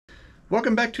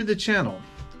Welcome back to the channel.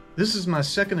 This is my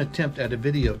second attempt at a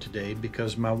video today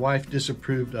because my wife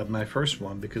disapproved of my first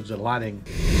one because of the lighting.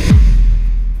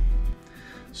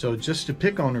 So just to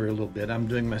pick on her a little bit, I'm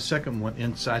doing my second one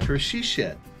inside her she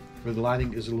shed where the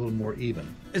lighting is a little more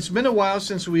even. It's been a while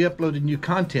since we uploaded new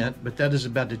content, but that is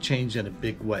about to change in a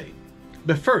big way.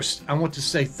 But first, I want to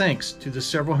say thanks to the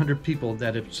several hundred people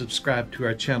that have subscribed to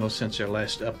our channel since our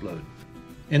last upload.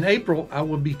 In April, I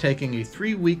will be taking a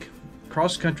 3-week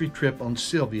cross-country trip on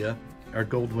Silvia, our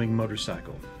Gold Wing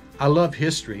motorcycle. I love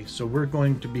history, so we're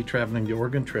going to be traveling the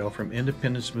Oregon Trail from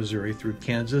Independence, Missouri through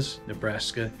Kansas,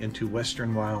 Nebraska, into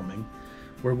western Wyoming,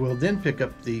 where we'll then pick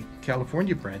up the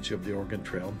California branch of the Oregon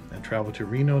Trail and travel to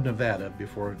Reno, Nevada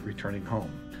before returning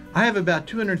home. I have about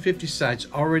 250 sites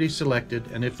already selected,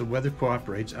 and if the weather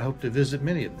cooperates, I hope to visit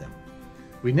many of them.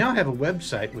 We now have a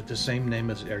website with the same name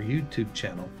as our YouTube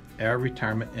channel,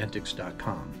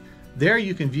 ourretirementantics.com. There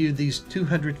you can view these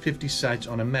 250 sites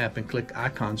on a map and click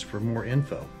icons for more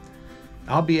info.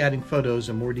 I'll be adding photos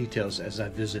and more details as I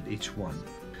visit each one.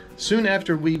 Soon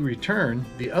after we return,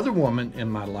 the other woman in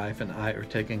my life and I are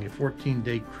taking a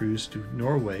 14-day cruise to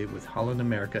Norway with Holland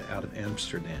America out of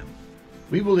Amsterdam.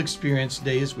 We will experience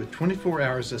days with 24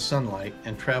 hours of sunlight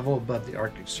and travel above the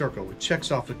Arctic Circle, which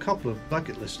checks off a couple of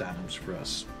bucket list items for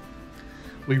us.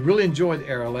 We really enjoyed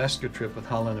our Alaska trip with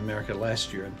Holland America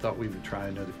last year and thought we would try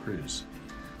another cruise.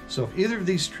 So if either of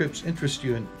these trips interest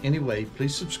you in any way,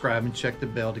 please subscribe and check the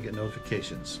bell to get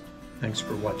notifications. Thanks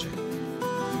for watching.